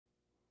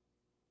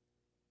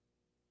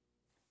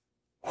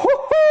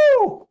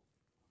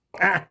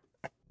Ah.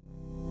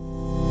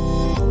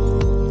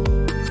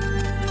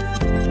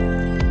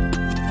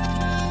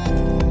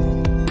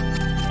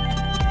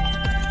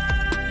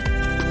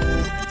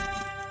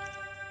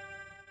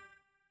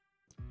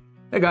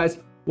 Hey guys,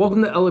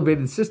 welcome to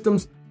Elevated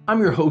Systems.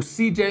 I'm your host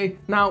CJ.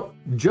 Now,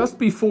 just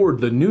before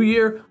the new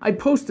year, I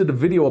posted a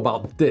video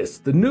about this,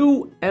 the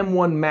new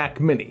M1 Mac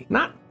Mini.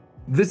 Not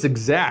this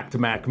exact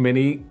Mac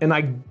Mini, an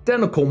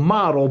identical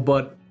model,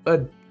 but a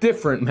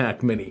different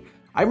Mac Mini.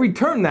 I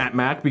returned that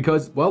Mac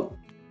because, well,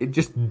 it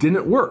just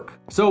didn't work.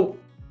 So,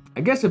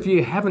 I guess if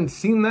you haven't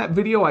seen that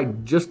video, I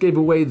just gave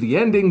away the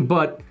ending,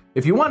 but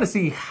if you want to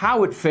see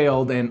how it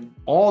failed and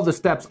all the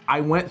steps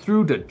I went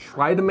through to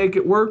try to make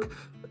it work,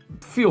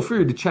 feel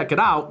free to check it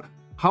out.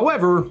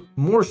 However,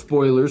 more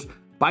spoilers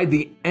by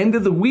the end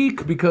of the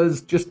week,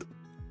 because just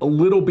a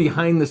little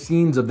behind the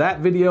scenes of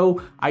that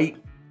video, I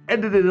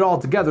edited it all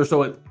together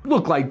so it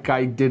looked like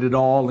I did it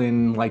all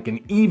in like an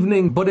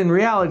evening, but in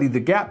reality,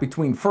 the gap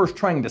between first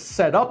trying to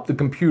set up the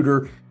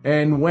computer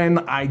and when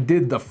I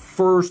did the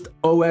first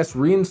OS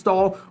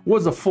reinstall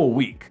was a full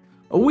week.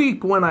 A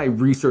week when I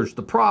researched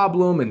the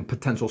problem and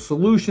potential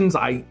solutions.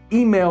 I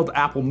emailed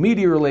Apple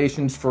Media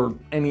Relations for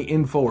any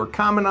info or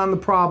comment on the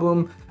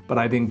problem, but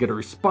I didn't get a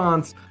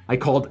response. I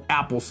called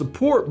Apple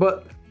support,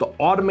 but the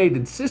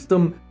automated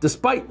system,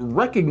 despite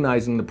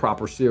recognizing the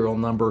proper serial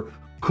number,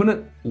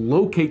 couldn't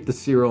locate the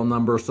serial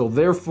number, so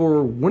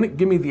therefore wouldn't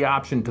give me the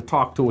option to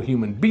talk to a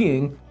human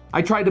being.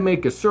 I tried to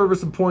make a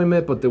service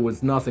appointment, but there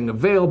was nothing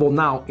available.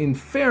 Now, in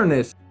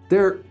fairness,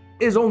 there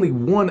is only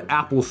one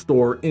Apple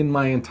store in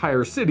my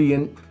entire city,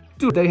 and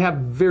dude, they have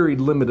very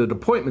limited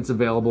appointments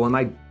available, and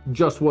I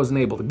just wasn't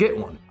able to get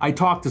one. I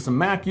talked to some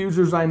Mac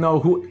users I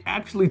know who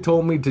actually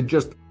told me to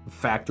just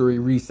factory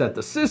reset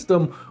the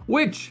system,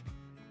 which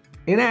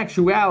in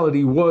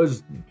actuality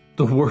was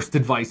the worst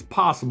advice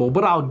possible,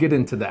 but I'll get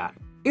into that.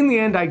 In the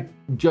end, I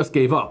just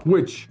gave up,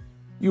 which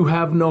you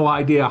have no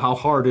idea how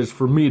hard it is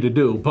for me to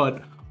do,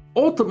 but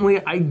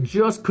ultimately, I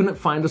just couldn't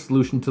find a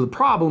solution to the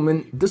problem,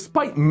 and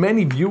despite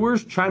many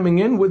viewers chiming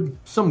in with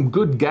some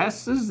good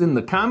guesses in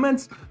the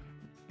comments,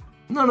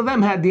 none of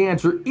them had the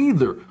answer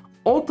either.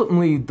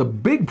 Ultimately, the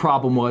big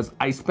problem was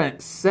I spent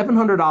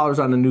 $700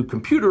 on a new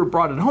computer,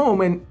 brought it home,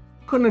 and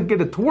couldn't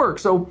get it to work,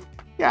 so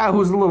yeah, I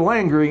was a little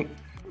angry,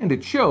 and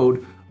it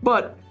showed,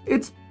 but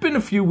it's been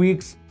a few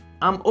weeks,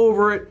 I'm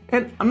over it,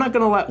 and I'm not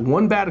gonna let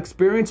one bad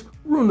experience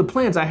ruin the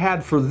plans I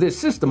had for this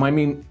system. I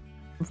mean,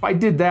 if I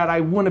did that, I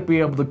wouldn't be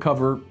able to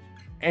cover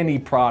any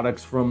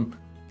products from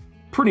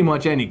pretty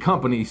much any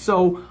company.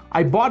 So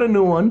I bought a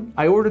new one.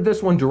 I ordered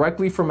this one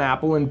directly from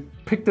Apple and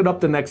picked it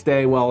up the next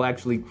day. Well,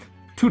 actually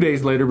 2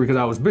 days later because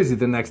I was busy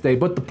the next day.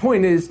 But the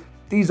point is,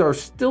 these are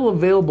still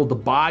available to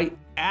buy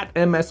at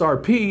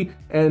MSRP,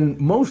 and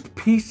most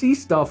PC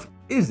stuff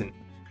isn't.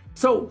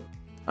 So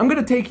I'm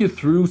gonna take you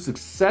through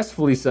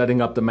successfully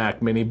setting up the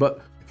Mac Mini,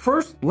 but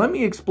first, let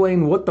me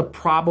explain what the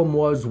problem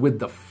was with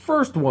the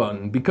first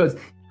one, because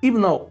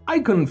even though I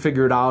couldn't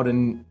figure it out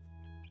and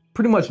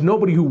pretty much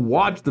nobody who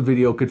watched the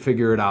video could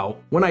figure it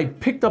out, when I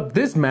picked up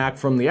this Mac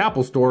from the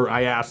Apple store,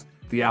 I asked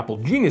the Apple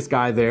Genius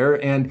guy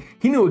there and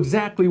he knew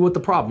exactly what the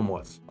problem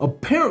was.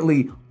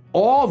 Apparently,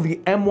 all the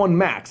M1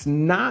 Macs,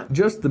 not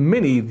just the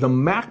Mini, the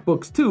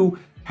MacBooks too,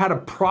 had a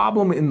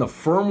problem in the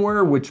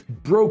firmware which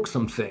broke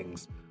some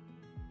things.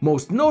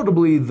 Most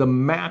notably, the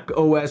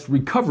macOS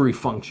recovery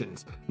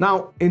functions.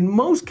 Now, in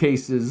most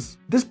cases,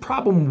 this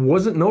problem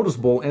wasn't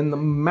noticeable and the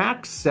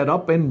Mac set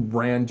up and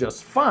ran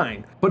just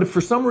fine. But if for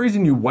some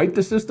reason you wiped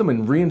the system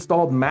and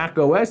reinstalled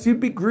macOS, you'd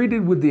be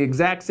greeted with the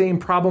exact same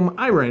problem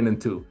I ran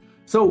into.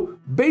 So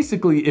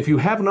basically, if you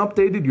haven't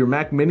updated your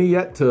Mac Mini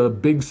yet to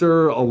Big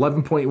Sur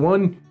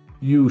 11.1,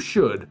 you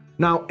should.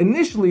 Now,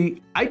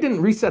 initially, I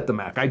didn't reset the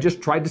Mac. I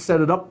just tried to set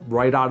it up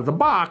right out of the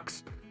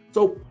box.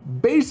 So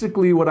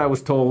basically what I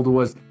was told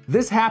was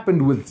this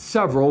happened with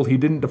several, he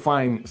didn't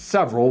define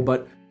several,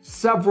 but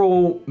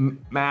several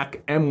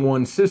Mac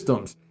M1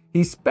 systems.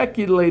 He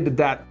speculated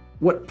that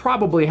what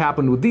probably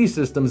happened with these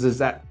systems is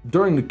that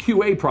during the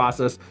QA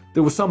process,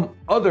 there was some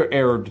other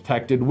error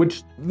detected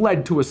which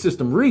led to a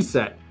system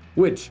reset,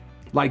 which,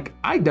 like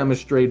I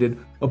demonstrated,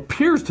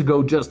 appears to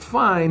go just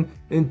fine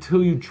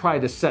until you try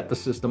to set the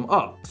system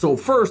up. So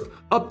first,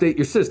 update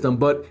your system,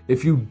 but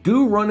if you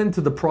do run into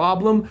the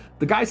problem,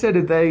 the guy said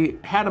that they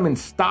had them in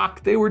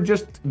stock, they were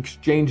just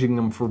exchanging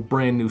them for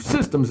brand new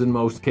systems in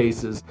most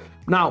cases.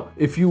 Now,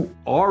 if you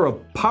are a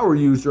power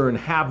user and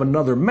have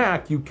another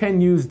Mac, you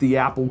can use the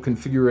Apple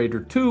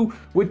Configurator 2,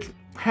 which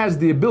has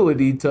the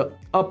ability to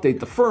update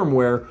the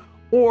firmware,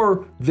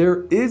 or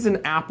there is an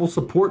Apple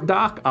support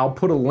doc, I'll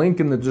put a link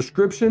in the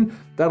description,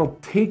 that'll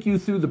take you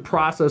through the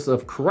process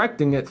of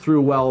correcting it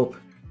through, well,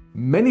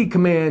 many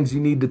commands you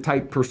need to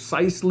type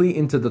precisely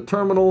into the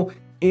terminal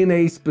in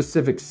a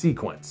specific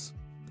sequence.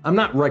 I'm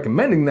not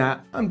recommending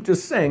that, I'm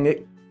just saying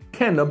it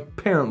can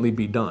apparently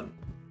be done.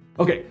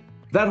 Okay,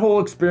 that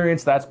whole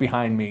experience, that's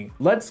behind me.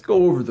 Let's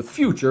go over the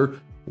future,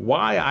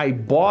 why I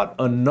bought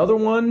another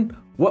one,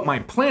 what my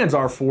plans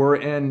are for,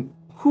 and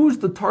who's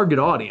the target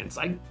audience.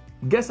 I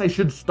guess I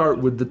should start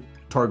with the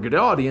target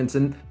audience,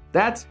 and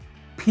That's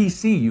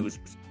PC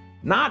users,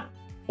 not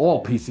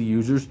all PC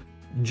users,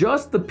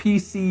 just the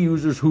PC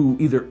users who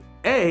either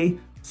A,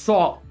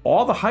 saw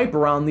all the hype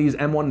around these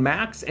M1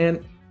 Macs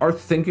and are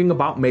thinking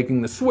about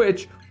making the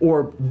switch,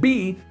 or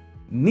B,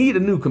 need a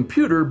new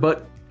computer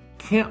but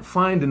can't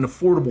find an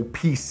affordable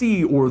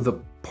PC or the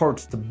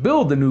parts to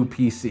build a new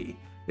PC.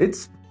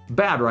 It's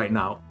bad right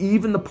now.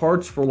 Even the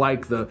parts for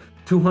like the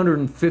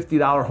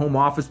 $250 home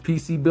office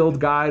PC build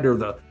guide or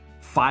the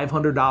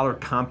 $500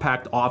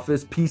 compact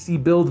office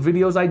PC build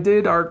videos I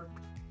did are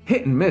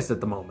hit and miss at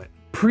the moment.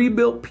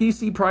 Pre-built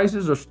PC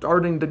prices are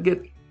starting to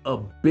get a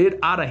bit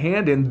out of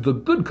hand, and the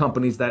good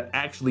companies that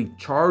actually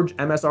charge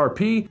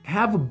MSRP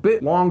have a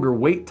bit longer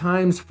wait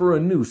times for a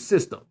new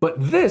system. But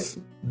this,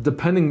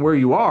 depending where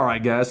you are, I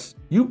guess,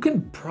 you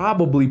can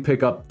probably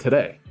pick up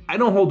today. I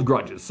don't hold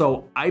grudges,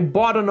 so I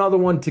bought another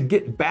one to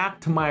get back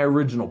to my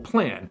original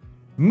plan.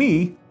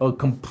 Me, a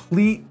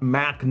complete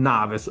Mac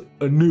novice,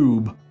 a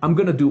noob, I'm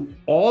gonna do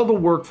all the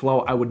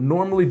workflow I would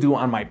normally do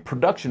on my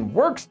production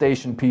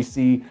workstation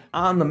PC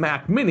on the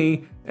Mac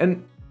Mini,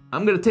 and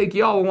I'm gonna take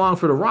y'all along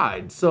for the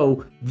ride.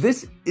 So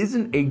this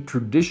isn't a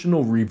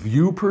traditional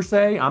review per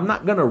se. I'm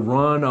not gonna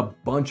run a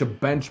bunch of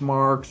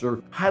benchmarks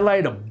or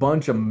highlight a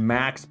bunch of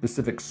Mac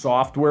specific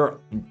software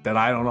that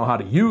I don't know how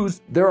to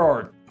use. There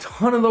are a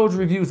ton of those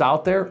reviews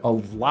out there, a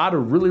lot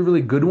of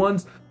really good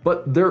ones,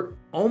 but they're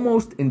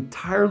almost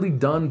entirely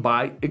done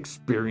by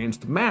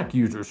experienced Mac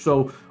users.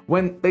 So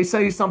when they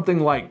say something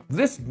like,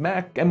 this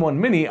Mac M1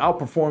 Mini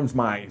outperforms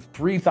my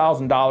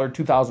 $3,000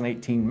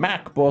 2018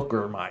 MacBook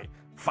or my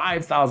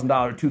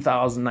 $5,000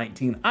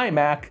 2019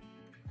 iMac,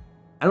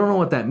 I don't know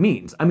what that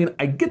means. I mean,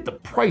 I get the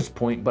price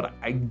point, but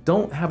I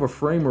don't have a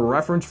frame of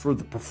reference for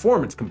the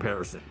performance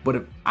comparison. But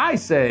if I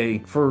say,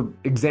 for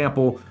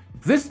example,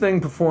 this thing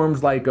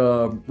performs like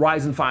a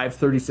Ryzen 5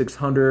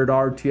 3600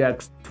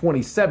 RTX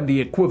 2070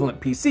 equivalent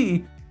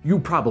PC, you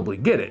probably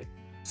get it.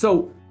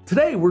 So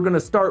today we're gonna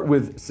start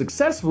with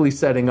successfully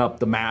setting up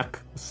the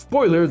Mac.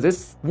 Spoiler,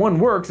 this one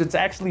works. It's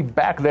actually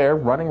back there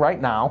running right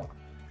now.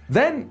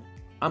 Then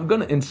I'm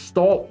gonna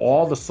install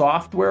all the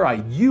software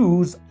I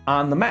use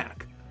on the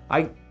Mac.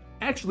 I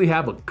actually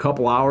have a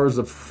couple hours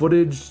of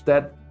footage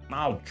that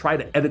I'll try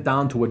to edit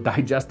down to a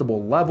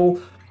digestible level.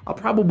 I'll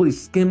probably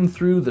skim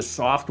through the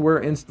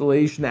software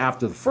installation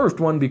after the first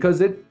one because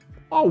it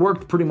all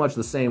worked pretty much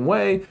the same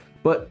way,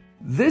 but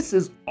this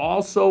is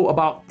also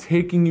about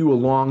taking you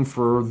along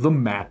for the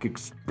Mac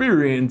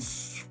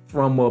experience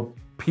from a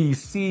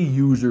PC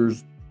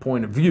user's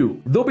point of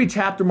view. There'll be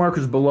chapter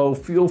markers below,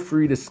 feel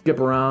free to skip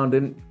around,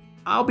 and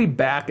I'll be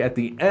back at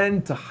the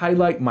end to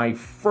highlight my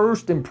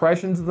first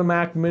impressions of the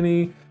Mac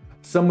Mini,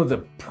 some of the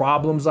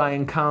problems I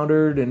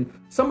encountered, and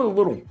some of the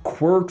little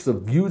quirks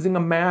of using a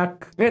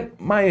Mac, and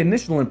my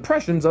initial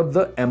impressions of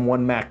the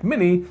M1 Mac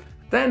Mini.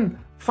 Then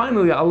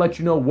finally, I'll let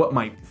you know what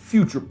my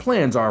future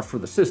plans are for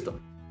the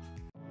system.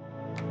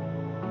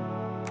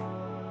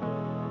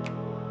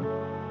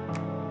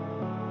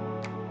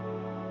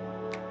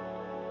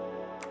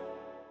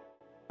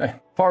 As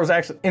far as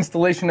actual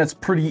installation, it's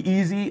pretty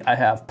easy. I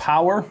have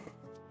power,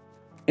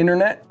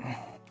 internet.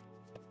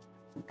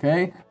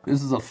 Okay,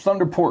 this is a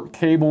Thunderport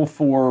cable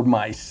for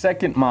my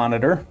second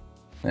monitor,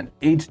 an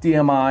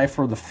HDMI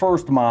for the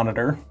first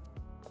monitor,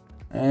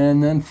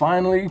 and then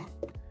finally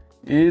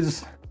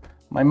is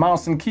my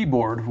mouse and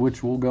keyboard,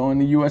 which will go in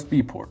the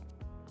USB port.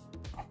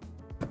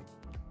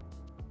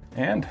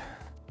 And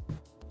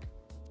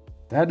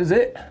that is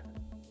it.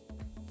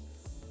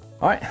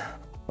 All right,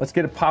 let's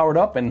get it powered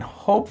up and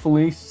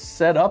hopefully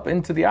set up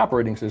into the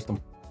operating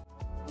system.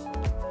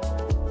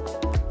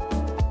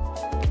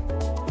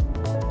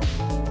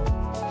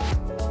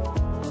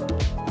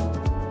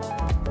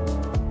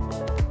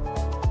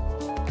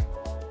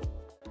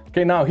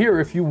 Okay, now here,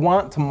 if you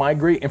want to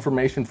migrate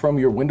information from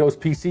your Windows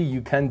PC,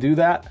 you can do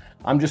that.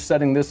 I'm just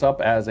setting this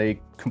up as a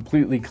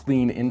completely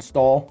clean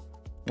install.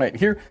 Right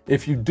here,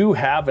 if you do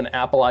have an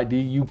Apple ID,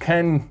 you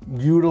can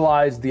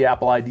utilize the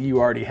Apple ID you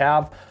already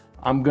have.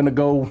 I'm gonna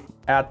go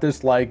at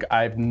this like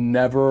I've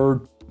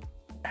never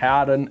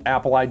had an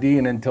Apple ID,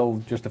 and until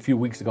just a few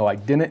weeks ago I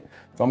didn't.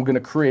 So I'm gonna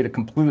create a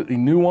completely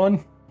new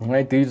one.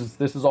 Right, this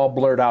is all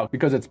blurred out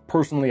because it's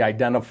personally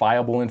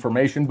identifiable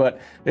information, but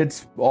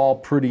it's all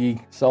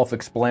pretty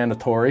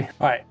self-explanatory.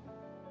 All right.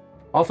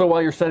 Also,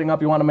 while you're setting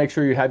up, you want to make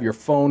sure you have your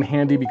phone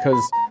handy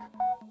because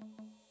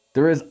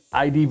there is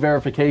ID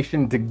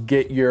verification to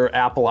get your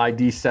Apple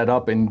ID set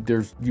up, and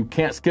you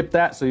can't skip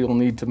that, so you'll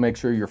need to make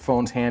sure your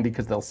phone's handy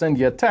because they'll send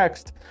you a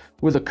text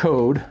with a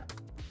code.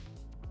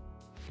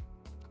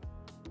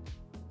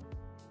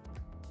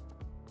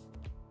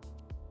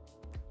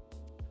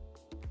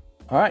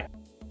 All right.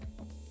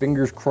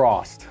 Fingers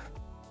crossed.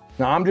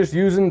 Now I'm just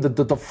using the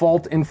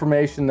default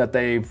information that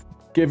they've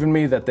given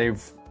me, that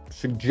they've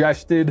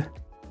suggested.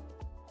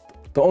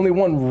 The only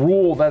one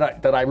rule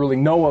that I really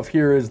know of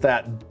here is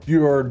that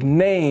your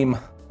name,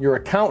 your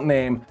account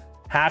name,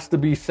 has to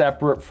be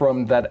separate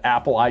from that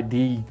Apple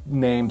ID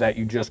name that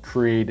you just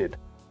created.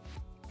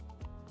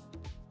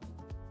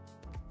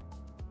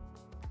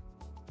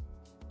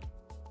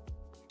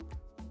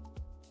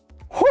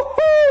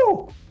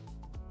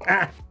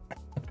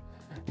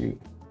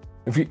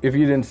 If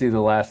you didn't see the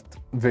last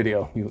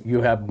video,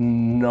 you have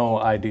no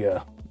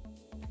idea.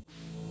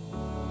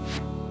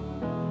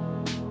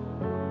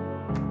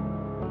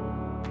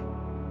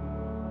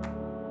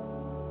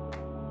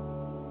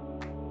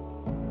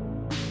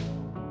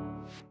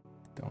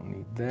 Don't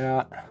need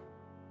that.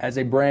 As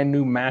a brand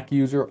new Mac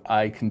user,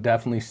 I can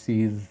definitely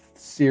see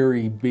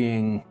Siri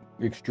being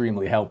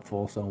extremely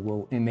helpful, so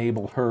we'll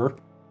enable her.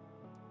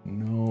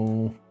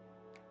 No.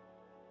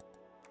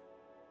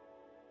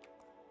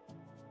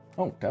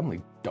 Oh,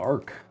 definitely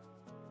dark.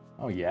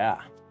 Oh,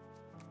 yeah.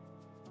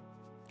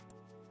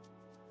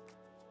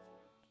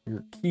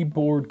 Your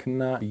keyboard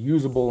cannot be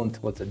usable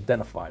until it's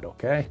identified,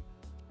 okay?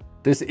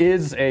 This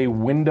is a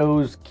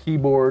Windows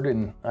keyboard,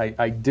 and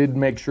I did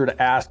make sure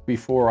to ask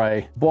before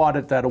I bought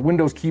it that a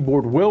Windows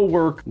keyboard will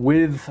work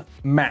with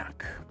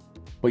Mac,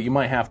 but you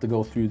might have to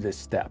go through this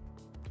step.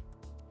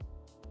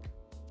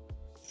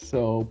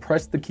 So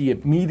press the key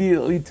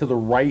immediately to the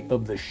right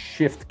of the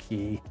Shift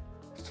key.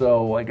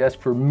 So I guess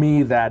for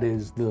me, that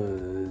is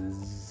the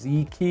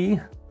Z key.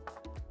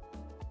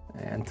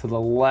 And to the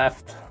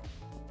left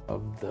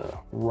of the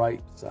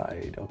right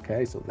side.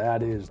 Okay, so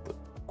that is the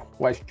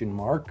question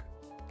mark.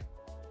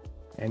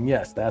 And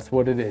yes, that's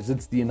what it is.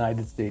 It's the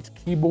United States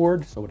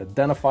keyboard, so it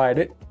identified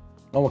it.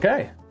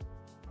 Okay,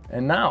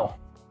 and now,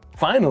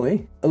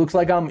 finally, it looks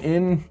like I'm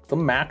in the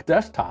Mac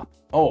desktop.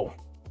 Oh,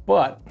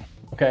 but,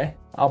 okay,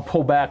 I'll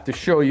pull back to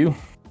show you.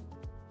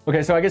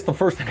 Okay, so I guess the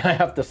first thing I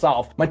have to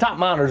solve, my top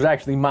monitor is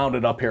actually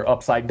mounted up here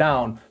upside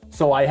down,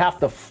 so I have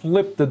to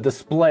flip the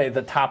display,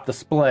 the top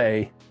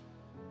display.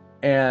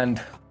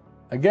 And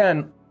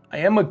again, I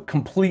am a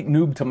complete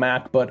noob to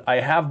Mac, but I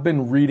have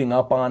been reading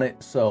up on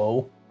it,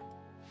 so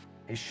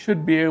I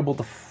should be able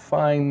to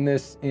find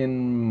this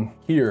in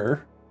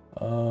here.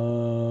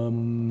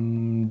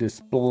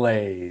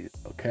 Displays,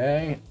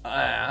 okay,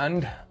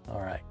 and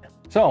all right.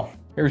 So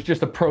here's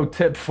just a pro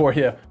tip for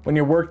you. When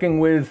you're working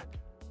with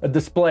a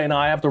display, now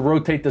I have to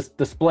rotate this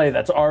display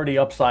that's already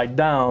upside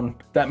down.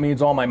 That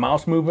means all my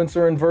mouse movements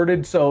are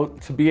inverted. So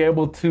to be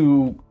able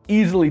to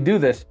easily do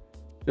this,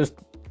 just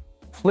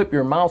flip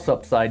your mouse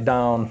upside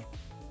down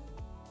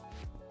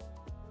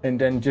and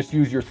then just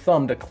use your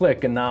thumb to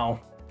click, and now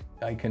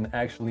I can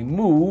actually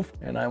move,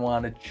 and I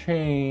want to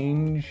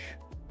change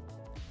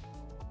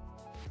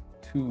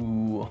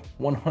to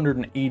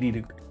 180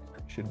 degrees.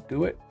 Should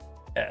do it.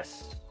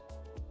 S.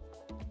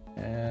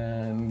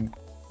 And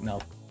now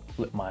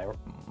flip my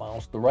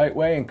mouse the right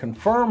way and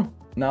confirm.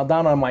 Now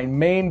down on my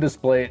main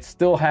display, it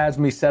still has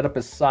me set up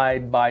as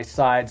side by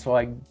side, so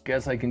I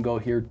guess I can go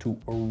here to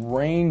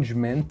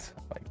arrangement.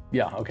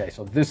 Yeah, okay,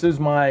 so this is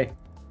my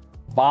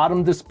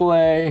bottom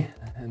display,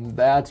 and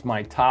that's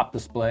my top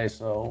display,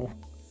 so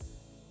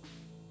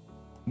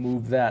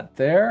move that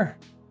there.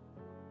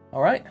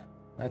 All right,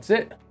 that's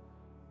it.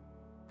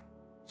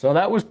 So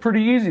that was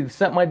pretty easy to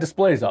set my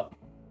displays up.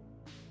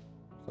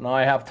 So now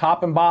I have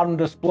top and bottom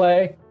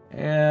display,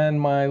 and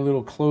my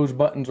little close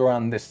buttons are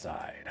on this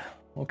side.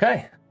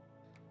 Okay.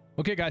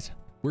 Okay, guys,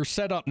 we're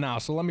set up now.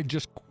 So let me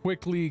just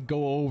quickly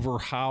go over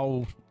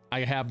how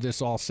I have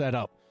this all set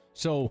up.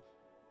 So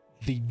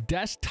the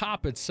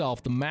desktop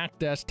itself, the Mac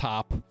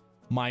desktop,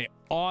 my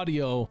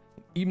audio,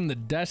 even the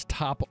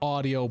desktop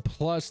audio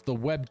plus the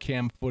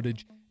webcam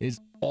footage is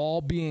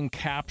all being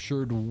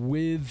captured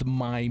with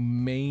my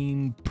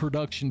main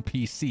production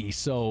PC.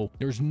 So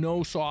there's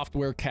no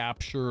software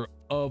capture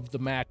of the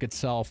Mac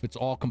itself. It's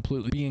all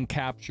completely being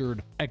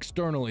captured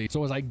externally.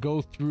 So as I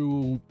go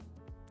through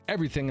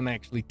everything and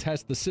actually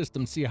test the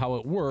system, see how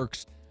it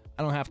works,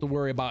 I don't have to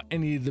worry about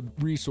any of the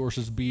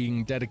resources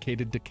being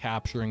dedicated to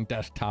capturing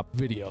desktop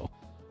video.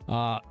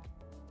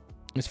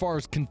 As far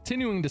as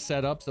continuing to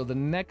set up, so the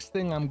next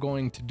thing I'm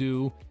going to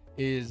do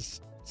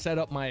is set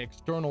up my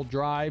external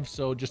drive.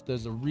 So just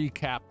as a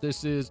recap,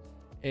 this is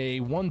a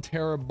 1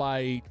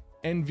 terabyte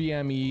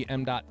NVMe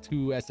M.2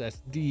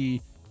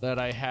 SSD that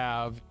I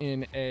have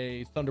in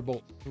a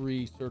Thunderbolt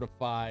 3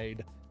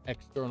 certified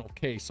external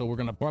case. So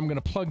I'm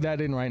gonna plug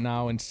that in right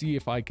now and see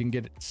if I can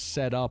get it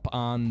set up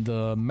on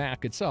the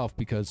Mac itself,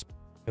 because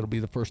it'll be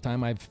the first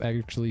time I've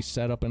actually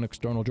set up an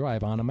external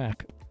drive on a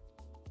Mac.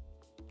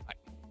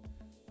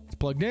 It's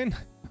plugged in.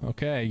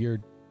 Okay, your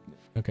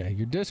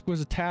disk was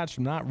attached,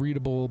 not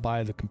readable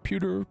by the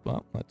computer.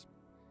 Well, let's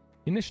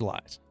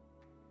initialize.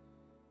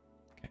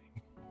 Okay,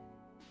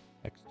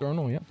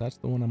 external. Yep, that's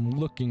the one I'm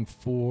looking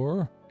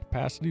for.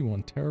 Capacity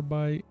 1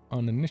 terabyte,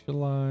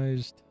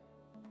 uninitialized.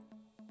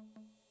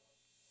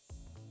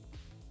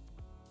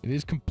 It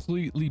is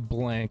completely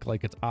blank,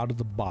 like it's out of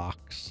the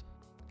box.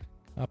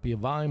 Copy a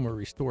volume or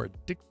restore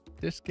a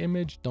disk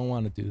image. Don't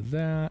want to do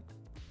that.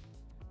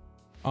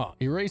 Oh,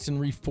 erase and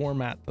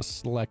reformat the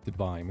selected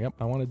volume. Yep,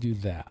 I want to do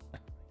that, I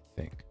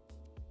think.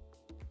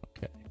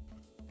 Okay.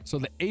 So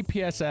the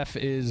APSF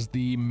is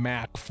the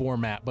Mac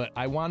format, but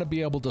I want to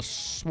be able to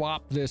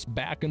swap this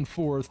back and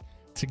forth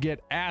to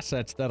get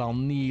assets that I'll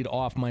need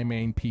off my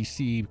main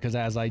PC, because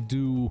as I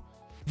do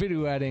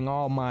video editing,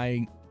 all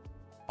my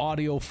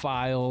audio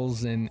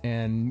files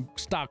and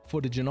stock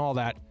footage and all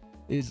that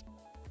is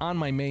on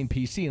my main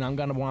PC, and I'm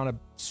gonna want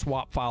to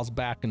swap files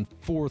back and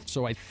forth.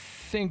 So I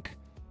think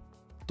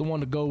the one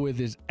to go with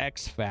is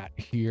exFAT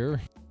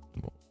here.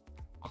 We'll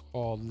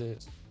call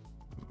this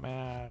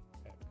Mac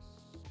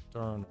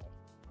External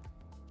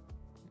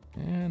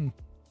and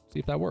see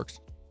if that works.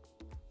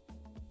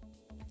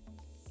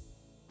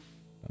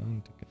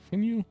 To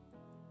continue,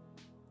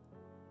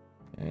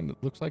 and it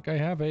looks like I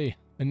have a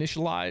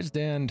initialized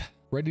and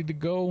ready to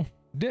go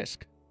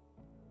disk.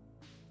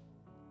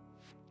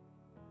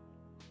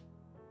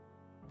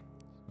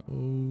 Oh,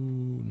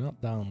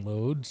 not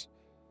downloads.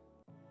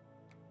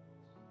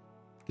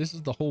 This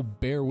is the whole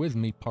bear with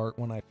me part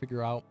when I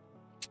figure out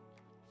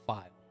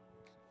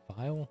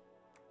file.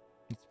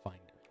 It's Finder.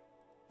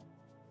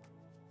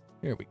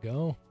 Here we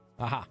go.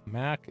 Aha,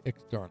 Mac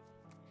External.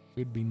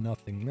 Should be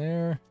nothing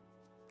there.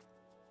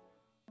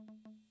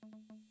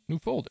 New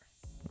folder.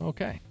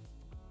 Okay.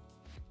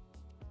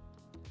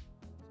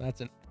 That's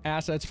an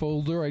assets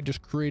folder I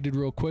just created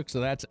real quick. So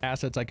that's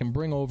assets I can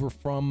bring over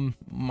from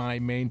my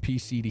main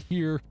PC to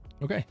here.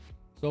 Okay.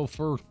 So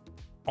for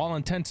all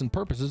intents and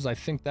purposes, I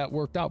think that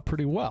worked out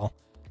pretty well.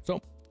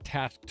 So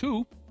task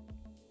 2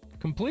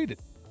 completed.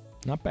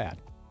 Not bad.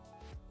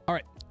 All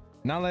right.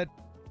 Now that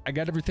I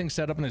got everything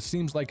set up and it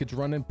seems like it's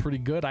running pretty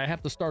good, I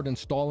have to start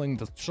installing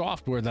the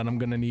software that I'm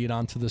going to need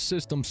onto the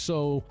system.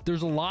 So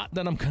there's a lot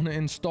that I'm going to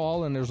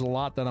install, and there's a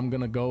lot that I'm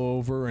going to go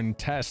over and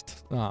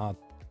test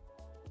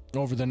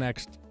over the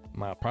next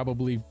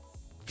probably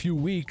few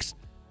weeks.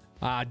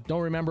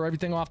 Don't remember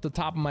everything off the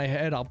top of my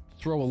head. I'll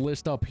throw a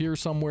list up here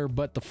somewhere,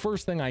 but the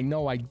first thing I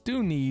know I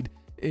do need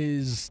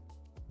is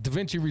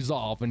DaVinci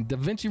Resolve, and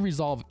DaVinci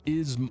Resolve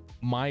is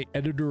my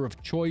editor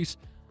of choice.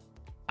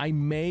 I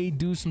may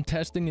do some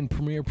testing in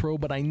Premiere Pro,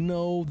 but I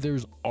know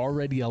there's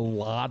already a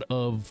lot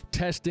of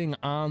testing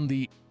on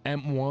the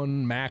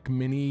M1 Mac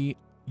Mini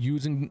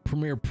using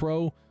Premiere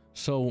Pro,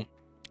 so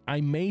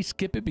I may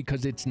skip it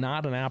because it's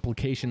not an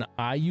application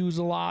I use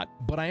a lot,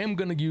 but I am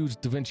going to use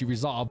DaVinci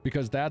Resolve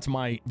because that's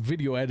my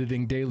video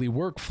editing daily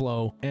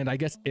workflow, and I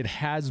guess it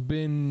has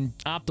been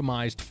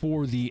optimized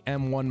for the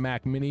M1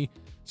 Mac Mini,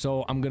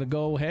 so I'm going to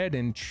go ahead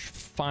and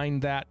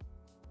find that.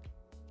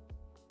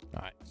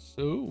 All right,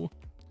 so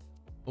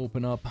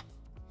open up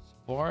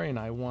Safari, and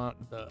I want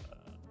the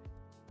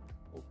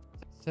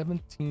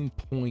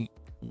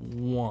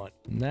 17.1,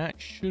 and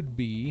that should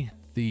be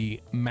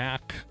the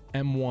Mac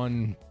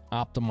M1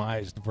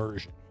 optimized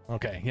version.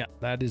 Okay, yeah,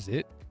 that is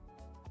it.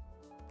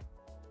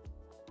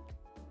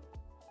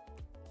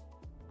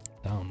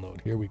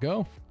 Download, here we go.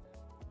 All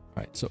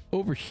right, so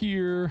over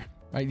here,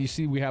 right, you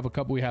see we have a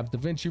couple. We have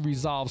DaVinci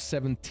Resolve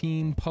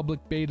 17 public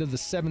beta. The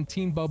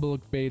 17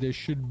 public beta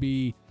should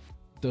be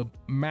the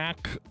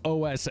Mac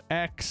OS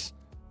X,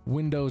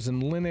 Windows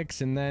and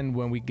Linux, and then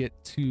when we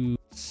get to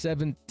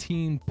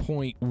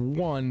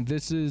 17.1,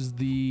 this is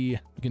the,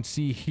 you can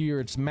see here,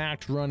 it's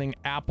Mac running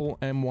Apple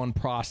M1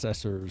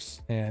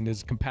 processors and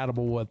is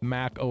compatible with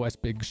Mac OS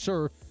Big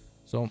Sur.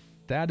 So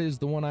that is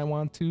the one I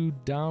want to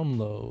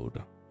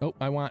download. Oh,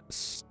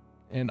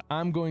 and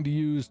I'm going to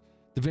use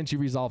DaVinci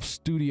Resolve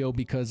Studio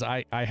because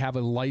I have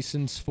a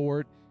license for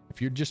it. If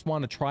you just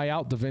want to try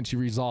out DaVinci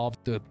Resolve,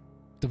 the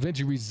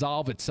DaVinci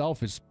Resolve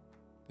itself is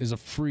a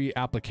free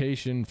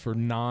application for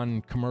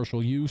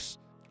non-commercial use.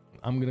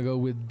 I'm gonna go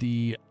with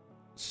the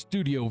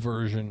Studio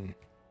version.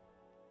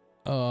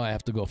 I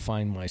have to go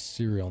find my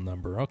serial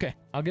number. Okay,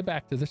 I'll get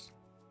back to this.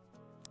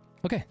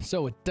 Okay,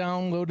 so it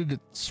downloaded.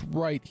 It's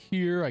right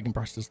here. I can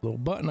press this little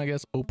button, I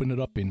guess, open it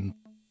up in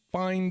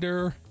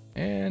Finder,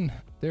 and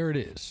there it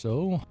is.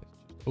 So let's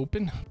just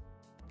open.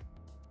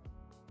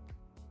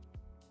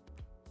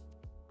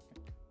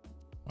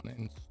 Want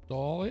to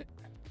install it.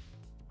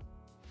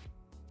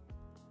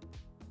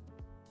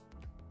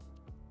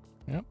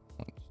 Yep,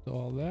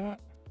 install that.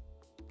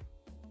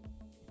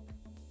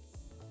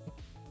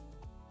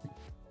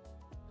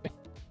 Okay.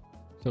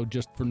 So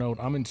just for note,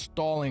 I'm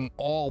installing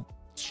all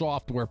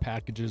software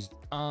packages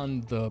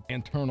on the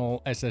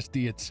internal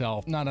SSD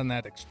itself, not on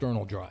that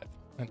external drive.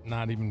 I'm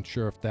not even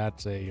sure if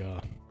that's a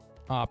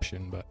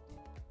option, but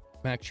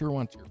Mac sure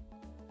wants your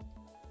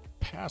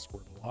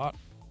password a lot.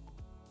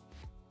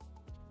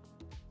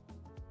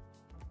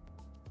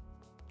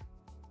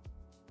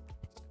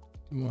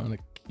 You want to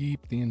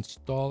keep the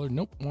installer?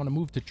 Nope, want to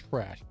move to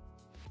trash.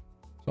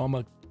 So I'm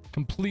a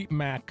complete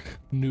Mac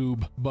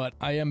noob, but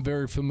I am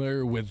very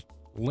familiar with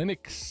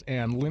Linux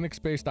and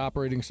Linux-based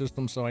operating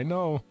systems, so I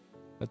know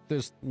that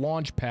this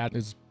Launchpad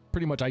is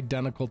pretty much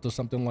identical to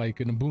something like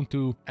an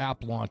Ubuntu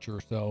app launcher.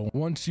 So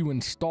once you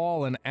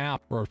install an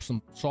app or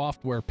some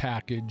software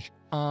package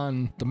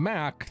on the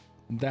Mac,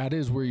 that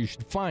is where you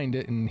should find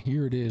it, and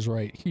here it is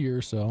right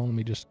here. So let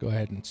me just go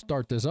ahead and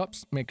start this up,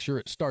 make sure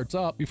it starts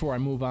up before I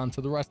move on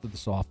to the rest of the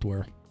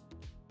software.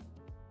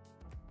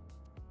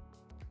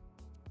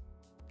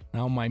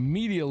 Now my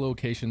media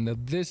location,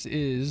 this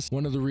is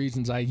one of the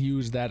reasons I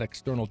use that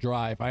external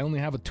drive. I only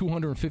have a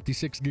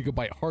 256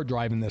 gigabyte hard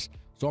drive in this,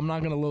 so I'm not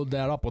going to load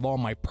that up with all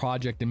my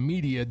project and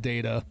media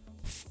data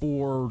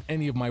for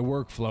any of my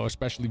workflow,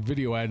 especially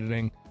video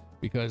editing.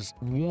 because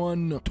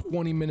one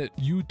 20-minute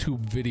YouTube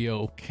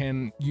video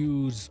can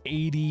use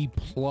 80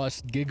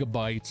 plus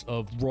gigabytes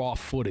of raw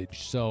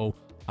footage. So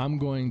I'm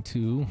going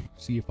to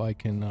see if I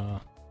can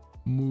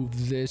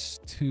move this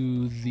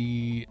to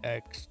the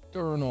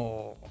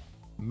external,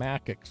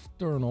 Mac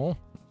external.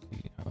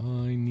 Let's see,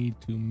 I need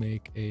to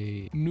make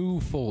a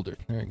new folder.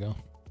 There you go.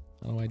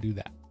 How do I do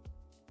that?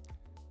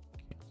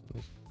 Okay, so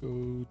let's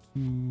go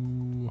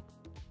to...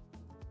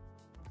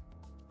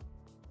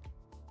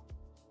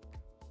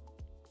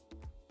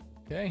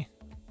 Okay,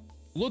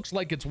 looks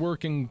like it's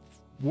working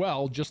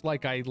well, just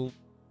like I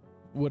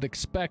would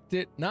expect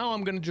it. Now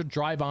I'm going to just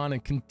drive on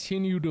and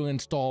continue to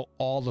install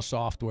all the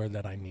software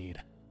that I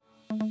need.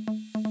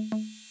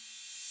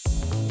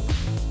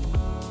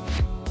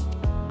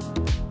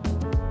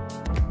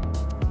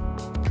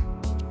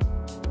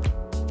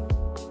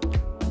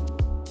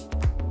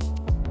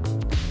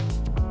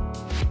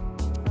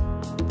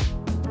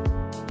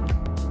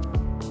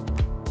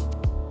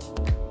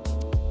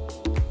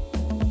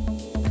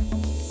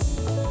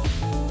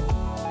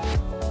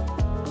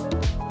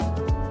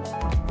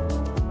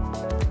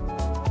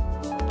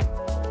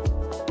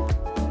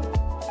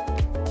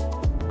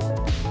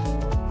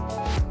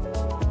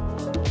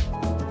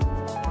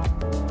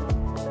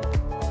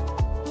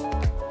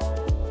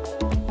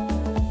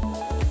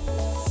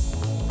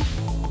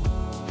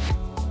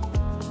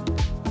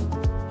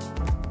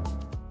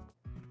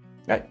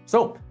 Okay,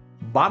 so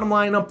bottom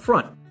line up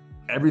front,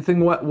 everything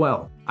went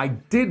well. I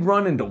did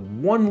run into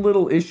one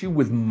little issue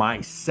with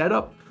my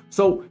setup.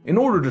 So in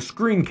order to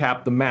screen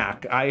cap the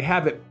Mac, I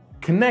have it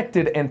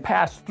connected and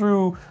passed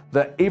through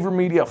the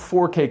AverMedia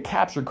 4K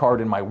capture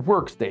card in my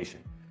workstation.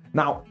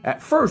 Now,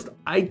 at first,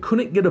 I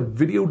couldn't get a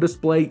video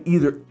display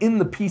either in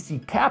the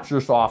PC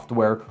capture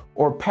software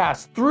or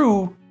pass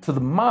through to the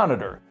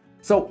monitor.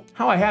 So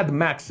how I had the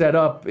Mac set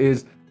up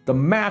is the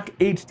Mac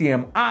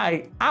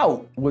HDMI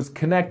out was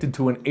connected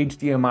to an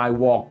HDMI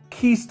wall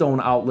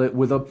keystone outlet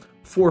with a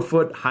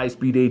 4-foot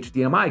high-speed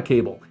HDMI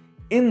cable.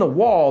 In the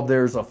wall,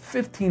 there's a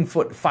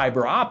 15-foot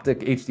fiber optic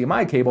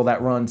HDMI cable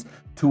that runs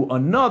to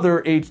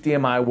another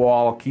HDMI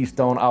wall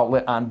keystone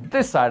outlet on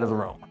this side of the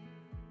room.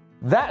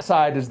 That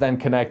side is then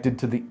connected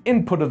to the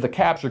input of the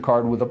capture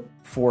card with a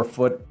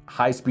 4-foot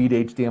high-speed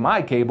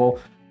HDMI cable.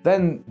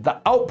 Then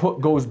the output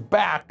goes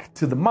back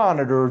to the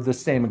monitor the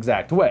same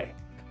exact way.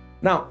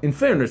 Now, in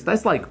fairness,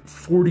 that's like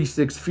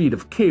 46 feet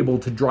of cable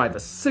to drive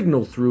a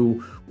signal through,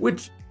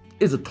 which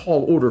is a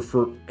tall order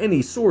for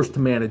any source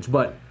to manage,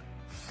 but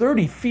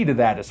 30 feet of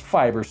that is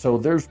fiber, so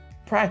there's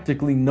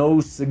practically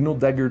no signal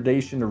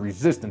degradation or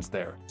resistance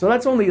there. So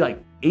that's only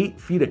like 8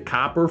 feet of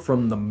copper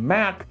from the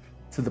Mac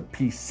to the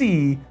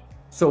PC,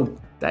 so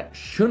that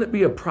shouldn't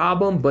be a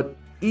problem, but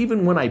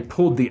even when I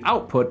pulled the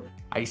output,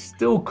 I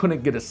still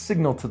couldn't get a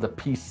signal to the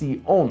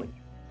PC only.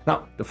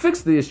 Now, to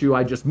fix the issue,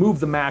 I just moved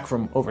the Mac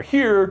from over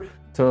here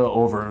to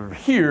over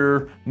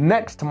here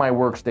next to my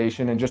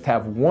workstation and just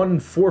have one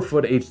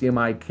 4-foot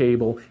HDMI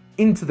cable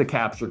into the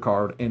capture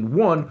card and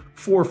one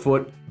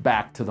 4-foot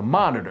back to the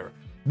monitor.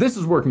 This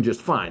is working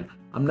just fine.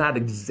 I'm not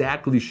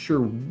exactly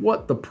sure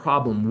what the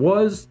problem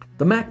was.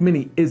 The Mac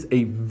Mini is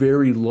a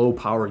very low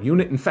power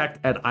unit. In fact,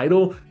 at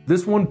idle,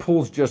 this one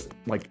pulls just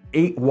like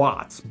 8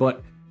 watts,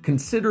 but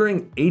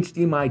considering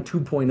HDMI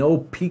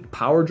 2.0 peak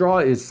power draw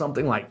is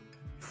something like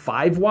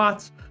 5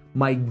 watts,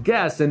 my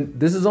guess, and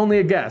this is only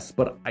a guess,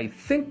 but I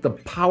think the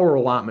power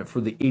allotment for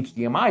the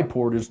HDMI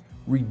port is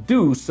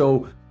reduced,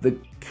 so the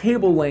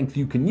cable length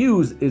you can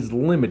use is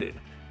limited.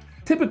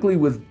 Typically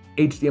with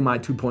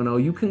HDMI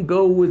 2.0, you can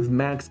go with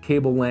max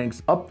cable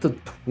lengths up to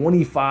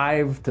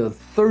 25 to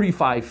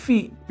 35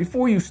 feet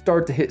before you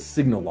start to hit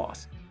signal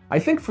loss. I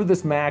think for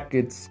this Mac,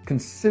 it's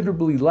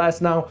considerably less.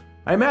 Now,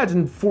 I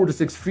imagine 4 to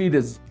 6 feet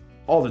is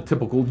all the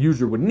typical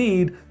user would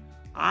need.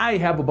 I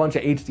have a bunch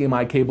of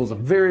HDMI cables of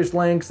various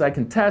lengths I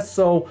can test,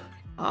 so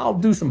I'll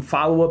do some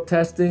follow-up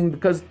testing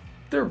because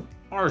there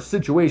are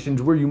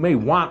situations where you may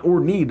want or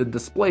need a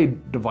display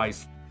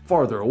device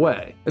farther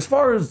away. As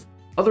far as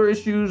other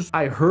issues,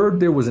 I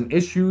heard there was an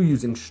issue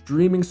using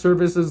streaming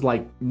services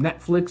like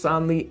Netflix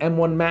on the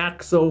M1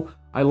 Mac, so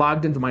I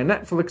logged into my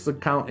Netflix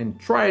account and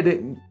tried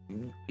it.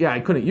 Yeah, I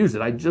couldn't use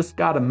it. I just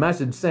got a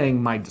message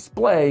saying my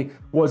display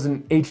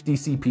wasn't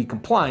HDCP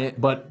compliant,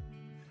 but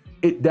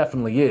it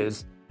definitely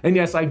is. And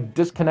yes, I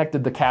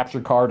disconnected the capture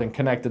card and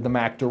connected the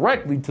Mac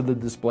directly to the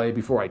display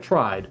before I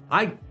tried.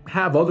 I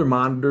have other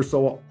monitors,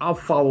 so I'll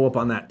follow up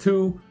on that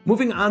too.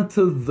 Moving on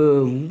to the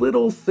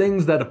little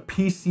things that a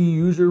PC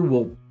user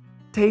will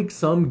take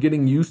some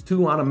getting used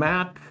to on a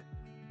Mac.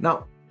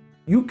 Now,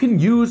 you can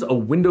use a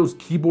Windows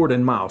keyboard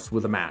and mouse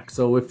with a Mac,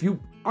 so if you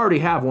already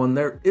have one,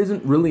 there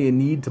isn't really a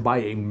need to buy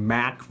a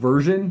Mac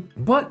version,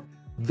 but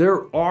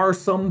there are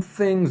some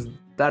things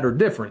that are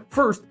different.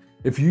 First,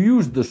 if you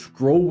use the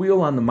scroll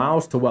wheel on the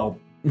mouse to, well,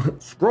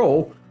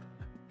 scroll,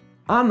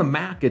 on the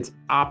Mac it's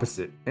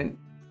opposite. And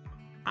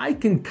I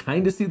can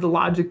kind of see the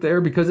logic there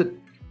because it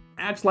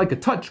acts like a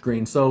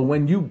touchscreen. So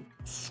when you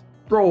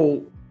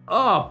scroll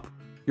up,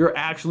 you're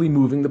actually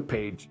moving the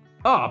page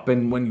up.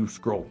 And when you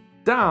scroll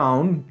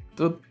down,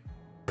 the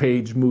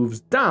page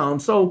moves down.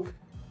 So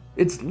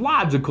it's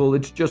logical,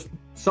 it's just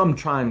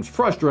sometimes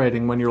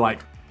frustrating when you're like,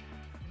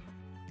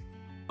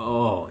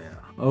 oh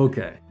yeah,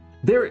 okay.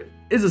 There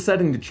is a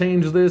setting to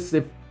change this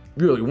if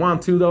you really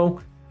want to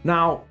though.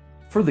 Now,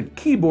 for the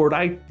keyboard,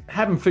 I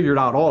haven't figured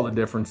out all the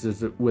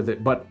differences with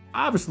it, but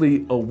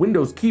obviously a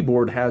Windows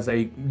keyboard has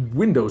a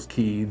Windows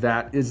key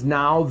that is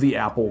now the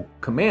Apple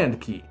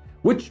Command key,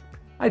 which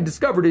I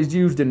discovered is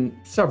used in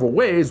several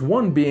ways,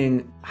 one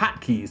being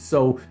hotkeys.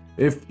 So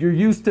if you're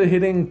used to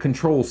hitting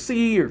Control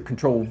C or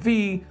Control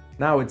V,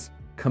 now it's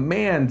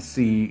Command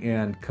C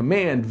and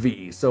Command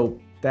V. So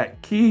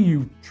that key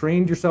you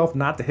trained yourself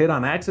not to hit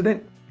on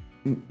accident,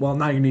 well,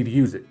 now you need to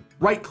use it.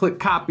 Right-click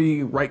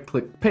copy,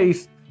 right-click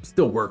paste,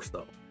 still works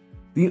though.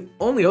 The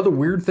only other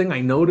weird thing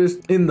I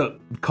noticed in the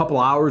couple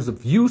hours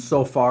of use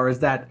so far is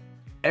that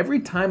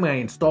every time I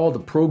installed a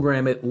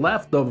program, it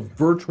left a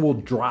virtual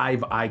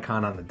drive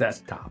icon on the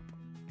desktop.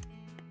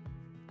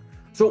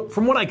 So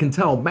from what I can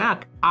tell,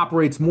 Mac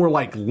operates more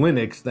like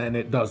Linux than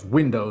it does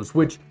Windows,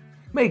 which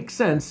makes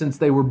sense since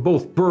they were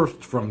both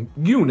birthed from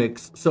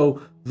Unix.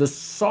 So the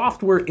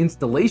software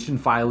installation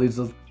file is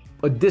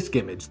a disk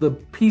image, the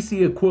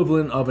PC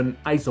equivalent of an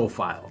ISO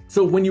file.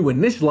 So when you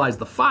initialize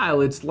the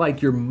file, it's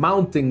like you're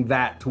mounting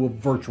that to a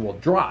virtual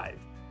drive.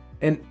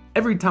 And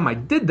every time I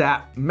did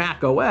that,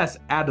 macOS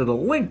added a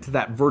link to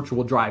that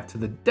virtual drive to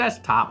the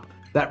desktop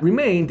that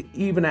remained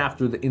even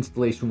after the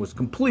installation was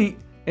complete,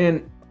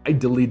 and I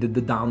deleted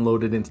the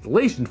downloaded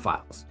installation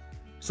files.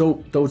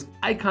 So those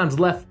icons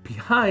left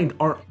behind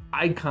aren't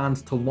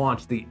icons to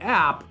launch the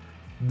app,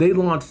 they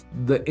launch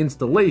the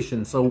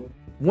installation. So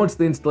once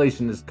the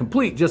installation is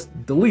complete, just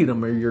delete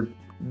them or your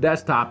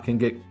desktop can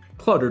get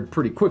cluttered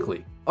pretty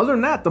quickly. Other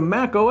than that, the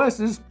macOS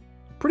is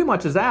pretty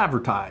much as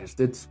advertised.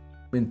 It's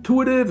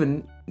intuitive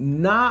and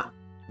not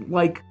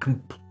like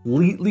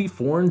completely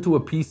foreign to a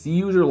PC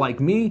user like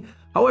me.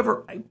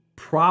 However, I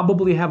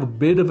probably have a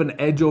bit of an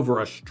edge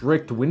over a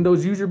strict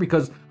Windows user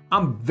because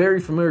I'm very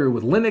familiar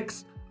with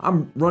Linux.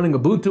 I'm running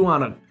Ubuntu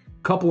on a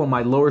couple of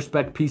my lower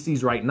spec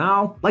PCs right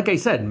now. Like I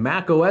said,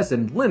 macOS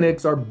and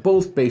Linux are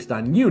both based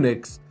on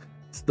Unix.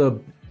 It's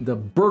the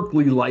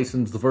Berkeley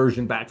licensed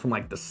version back from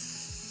like the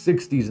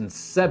 60s and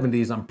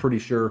 70s, I'm pretty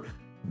sure.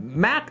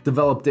 Mac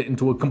developed it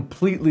into a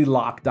completely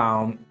locked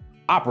down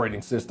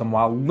operating system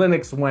while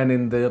Linux went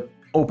in the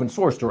open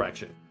source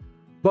direction.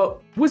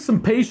 But with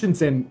some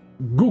patience and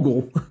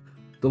Google,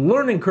 the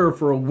learning curve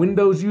for a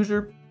Windows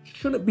user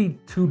shouldn't be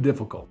too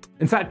difficult.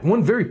 In fact,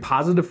 one very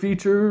positive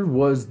feature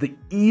was the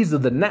ease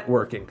of the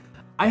networking.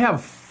 I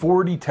have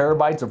 40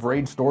 terabytes of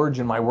RAID storage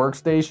in my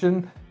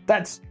workstation.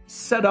 That's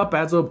set up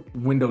as a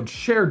Windows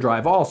shared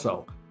drive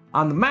also.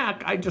 On the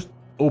Mac, I just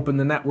opened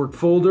the network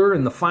folder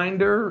in the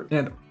Finder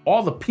and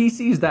all the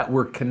PCs that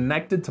were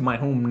connected to my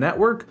home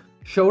network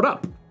showed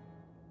up.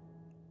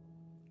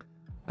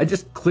 I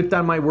just clicked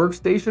on my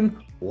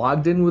workstation,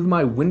 logged in with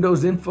my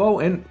Windows info,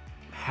 and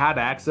had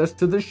access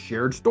to the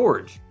shared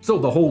storage. So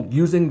the whole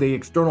using the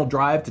external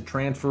drive to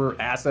transfer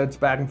assets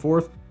back and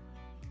forth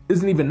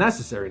isn't even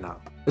necessary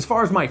now. As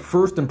far as my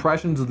first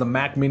impressions of the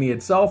Mac Mini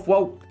itself,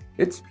 well,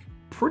 it's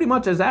pretty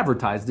much as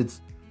advertised.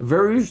 It's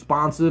very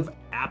responsive,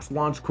 apps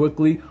launch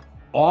quickly,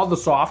 all the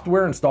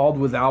software installed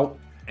without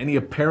any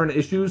apparent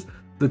issues.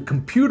 The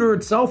computer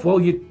itself, well,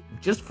 you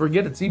just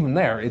forget it's even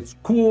there. It's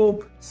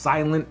cool,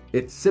 silent,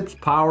 it sips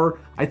power.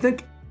 I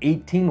think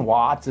 18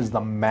 watts is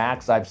the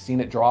max I've seen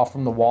it draw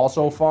from the wall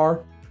so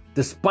far.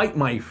 Despite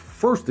my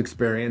first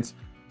experience,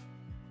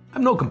 I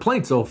have no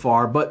complaints so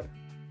far, but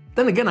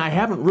then again, I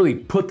haven't really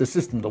put the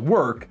system to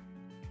work.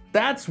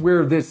 That's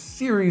where this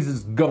series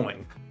is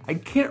going. I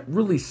can't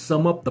really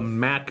sum up the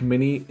Mac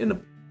Mini in a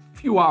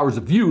few hours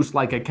of use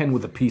like I can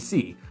with a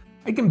PC.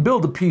 I can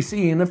build a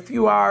PC in a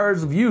few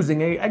hours of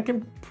using it. I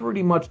can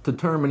pretty much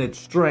determine its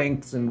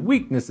strengths and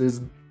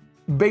weaknesses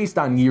based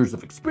on years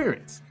of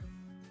experience.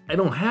 I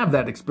don't have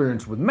that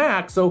experience with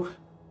Mac, so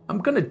I'm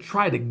gonna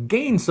try to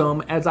gain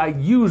some as I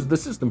use the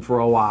system for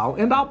a while,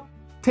 and I'll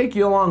take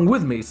you along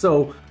with me.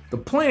 So the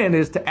plan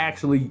is to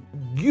actually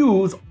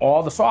use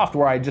all the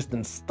software I just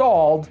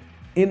installed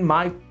in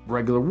my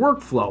regular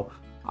workflow.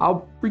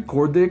 I'll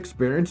record the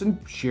experience and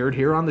share it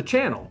here on the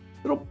channel.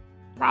 It'll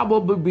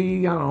probably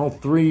be, I don't know,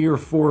 3 or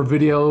 4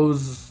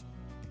 videos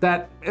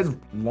that, as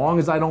long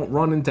as I don't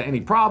run into any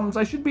problems,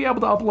 I should be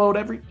able to upload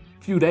every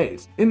few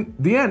days. In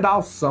the end,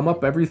 I'll sum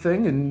up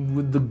everything and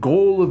with the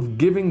goal of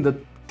giving the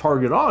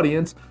target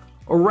audience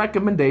a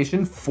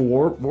recommendation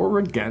for or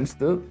against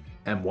the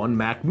M1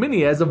 Mac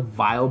Mini as a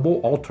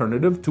viable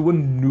alternative to a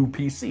new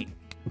PC.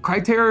 The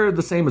criteria are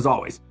the same as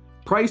always: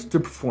 price to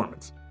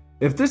performance.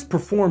 If this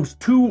performs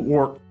to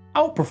or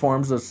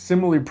outperforms a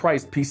similarly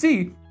priced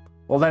PC,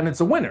 well then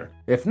it's a winner.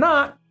 If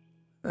not,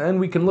 then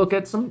we can look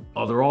at some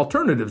other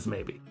alternatives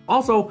maybe.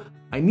 Also,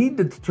 I need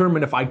to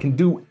determine if I can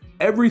do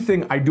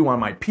everything I do on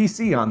my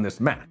PC on this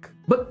Mac.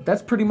 But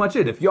that's pretty much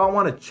it. If y'all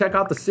want to check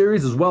out the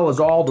series as well as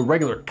all the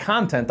regular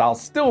content I'll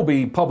still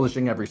be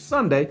publishing every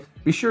Sunday,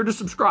 be sure to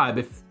subscribe.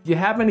 If you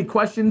have any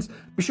questions,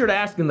 be sure to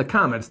ask in the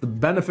comments. The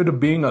benefit of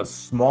being a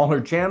smaller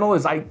channel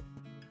is I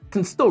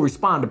can still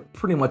respond to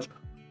pretty much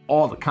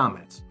all the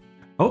comments.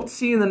 I hope to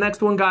see you in the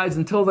next one, guys.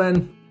 Until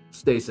then,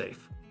 stay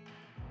safe.